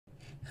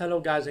Hello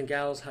guys and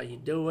gals, how you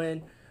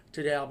doing?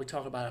 Today I'll be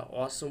talking about an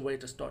awesome way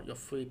to start your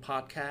free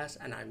podcast,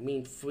 and I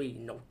mean free,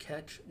 no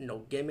catch, no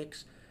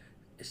gimmicks.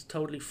 It's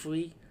totally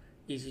free,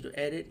 easy to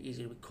edit,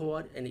 easy to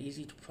record, and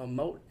easy to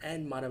promote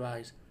and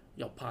monetize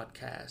your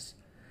podcast.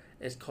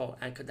 It's called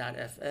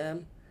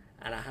Anchor.fm,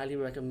 and I highly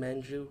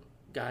recommend you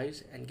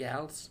guys and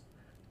gals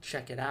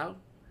check it out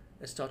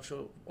and start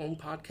your own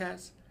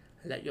podcast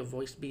and let your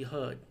voice be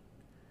heard.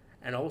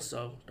 And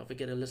also, don't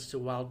forget to listen to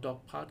Wild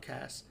Dog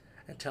Podcast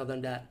and tell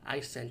them that I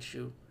sent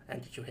you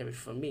and that you hear it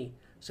from me.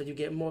 So you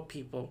get more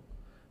people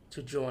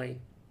to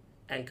join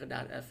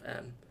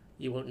Anchor.fm.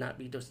 You will not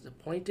be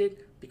disappointed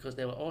because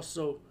they will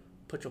also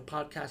put your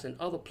podcast in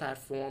other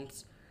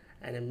platforms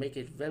and then make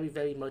it very,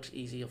 very much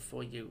easier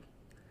for you.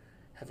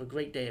 Have a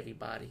great day,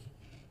 everybody.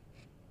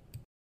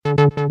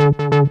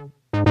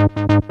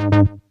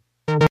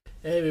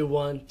 Hey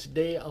everyone,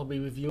 today I'll be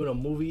reviewing a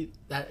movie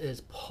that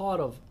is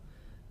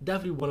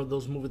definitely one of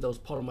those movies that was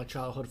part of my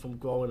childhood from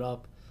growing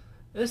up,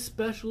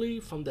 especially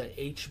from the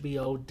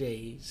HBO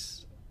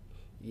days.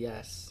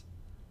 Yes,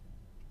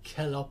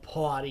 Killer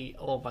Party.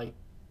 Oh my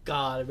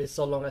god, it's been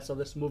so long I saw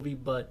this movie,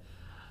 but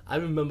I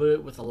remember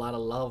it with a lot of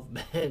love,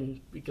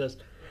 man, because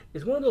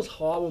it's one of those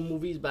horror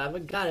movies, but I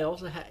forgot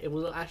it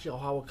was actually a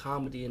horror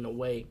comedy in a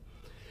way.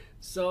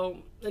 So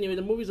anyway,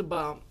 the movie's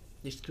about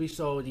these three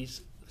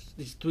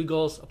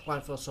girls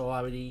applying for a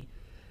sorority.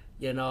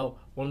 One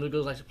of the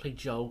girls likes to play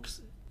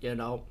jokes.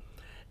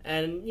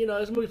 And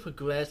as the movie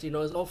progressed,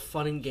 it's all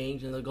fun and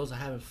games, and the girls are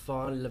having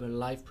fun, living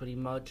life pretty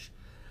much.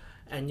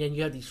 And then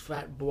you have these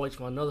frat boys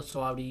from another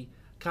sorority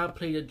kind of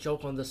play a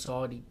joke on the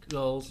sorority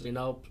girls.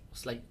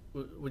 It's like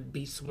would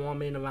be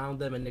swarming around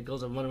them, and the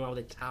girls are running around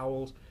with their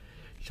towels,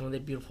 showing their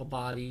beautiful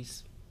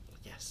bodies.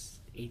 Yes,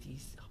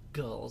 80s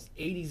girls,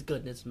 80s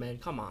goodness, man.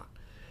 Come on,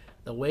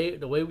 the way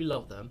we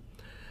love them.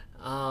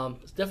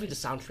 It's definitely the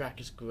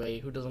soundtrack is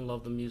great. Who doesn't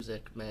love the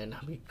music, man?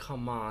 I mean,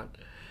 come on.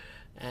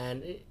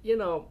 And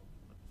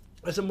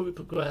as the movie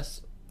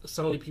progressed,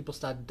 suddenly people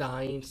start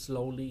dying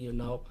slowly.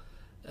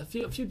 A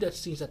few death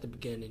scenes at the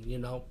beginning.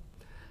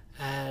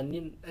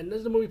 And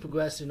as the movie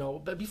progressed,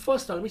 But before I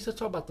start, let me just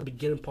talk about the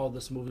beginning part of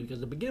this movie, because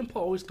the beginning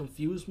part always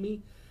confused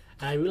me,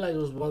 and I realized it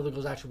was one of the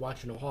girls actually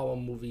watching a horror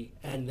movie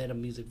and then a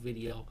music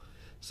video.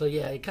 So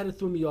yeah, it kind of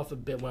threw me off a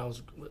bit when I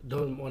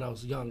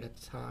was young at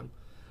the time.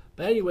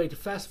 But anyway, to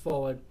fast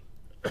forward,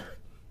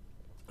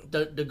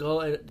 the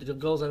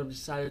girls end up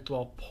deciding to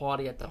throw a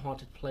party at the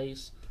haunted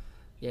place,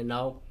 and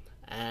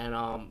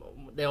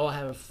they're all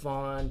having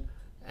fun,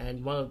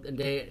 and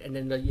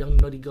then the young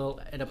nutty girl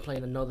end up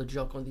playing another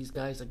joke on these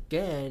guys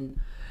again,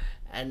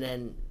 and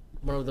then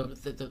one of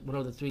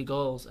the three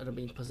girls end up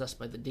being possessed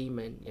by the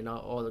demon,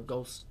 or the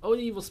ghost, or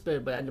the evil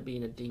spirit, but end up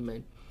being a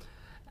demon,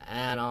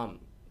 and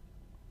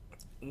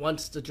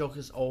once the joke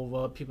is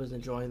over, people's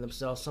enjoying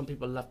themselves. Some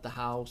people left the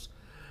house.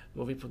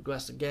 Movie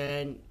progressed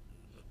again.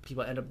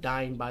 People end up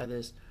dying by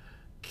this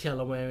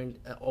killer wearing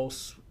an old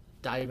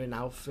diving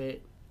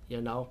outfit,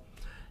 and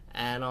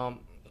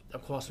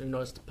of course we know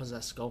it's the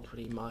possessed girl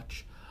pretty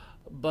much.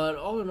 But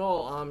all in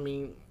all, I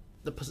mean,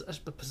 the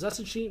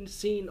possession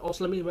scene.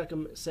 Also, let me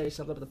say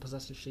something about the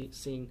possession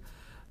scene.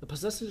 The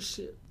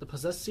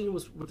possessed scene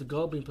was with the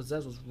girl being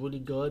possessed was really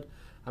good.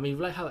 I mean, you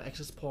like how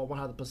Exorcist Part 1,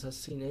 how the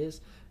possessed scene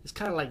is. It's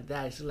kind of like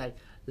that. It's just like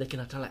licking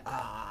her tongue,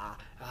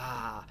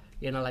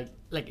 like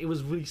like it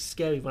was really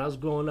scary when I was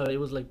growing up. It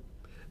was like,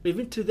 but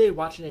even today,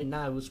 watching it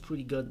now, it was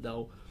pretty good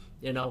though,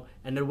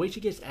 And the way she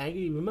gets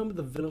angry, remember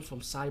the villain from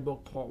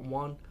Cyborg Part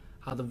 1?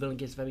 How the villain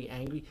gets very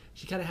angry?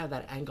 She kind of had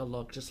that anger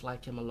look, just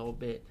like him a little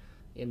bit,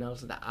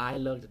 So the eye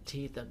look, the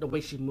teeth, the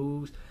way she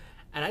moves.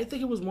 And I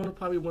think it was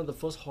probably one of the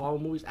first horror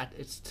movies at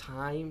its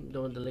time,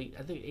 during the late,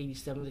 I think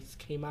 '87 it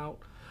came out,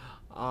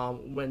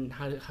 when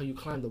how you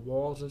climb the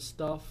walls and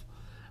stuff.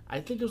 I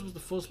think this was the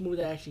first movie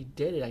that actually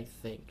did it, I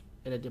think,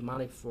 in a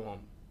demonic form.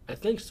 I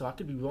think so, I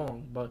could be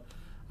wrong, but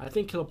I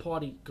think Killer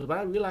Party, because when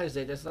I realized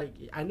it, it's like,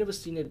 I never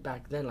seen it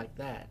back then like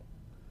that.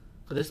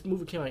 Because this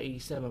movie came out in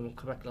 '87, I'm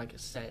correct, like I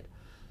said.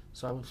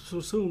 So I would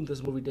assume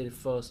this movie did it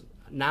first.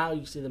 Now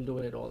you see them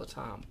doing it all the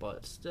time,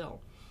 but still.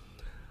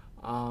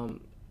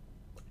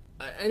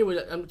 Anyway,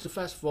 to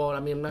fast forward, I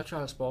mean, I'm not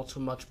trying to spoil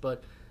too much,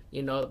 but,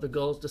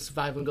 the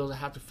surviving girls that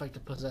have to fight the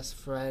possessed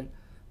friend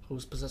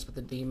who's possessed with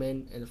the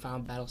demon in the final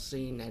battle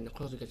scene, and of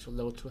course we get your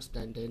little twist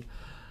ending.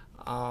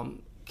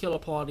 Killer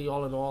Party,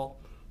 all in all,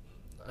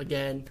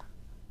 again,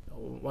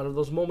 one of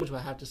those moments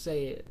where I have to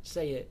say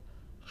it,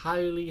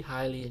 highly,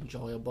 highly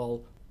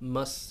enjoyable,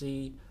 must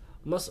see,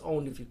 must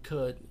own if you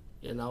could,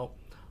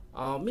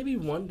 Maybe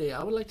one day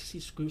I would like to see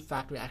Scream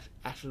Factory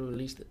actually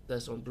release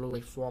this on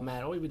Blu-ray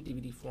format or even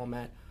DVD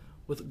format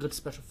with good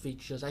special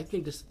features. I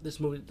think this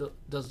movie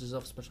does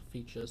deserve special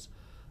features,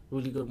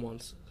 really good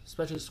ones,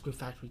 especially Scream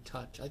Factory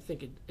Touch. I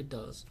think it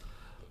does.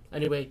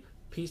 Anyway,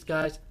 peace,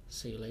 guys.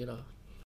 See you later.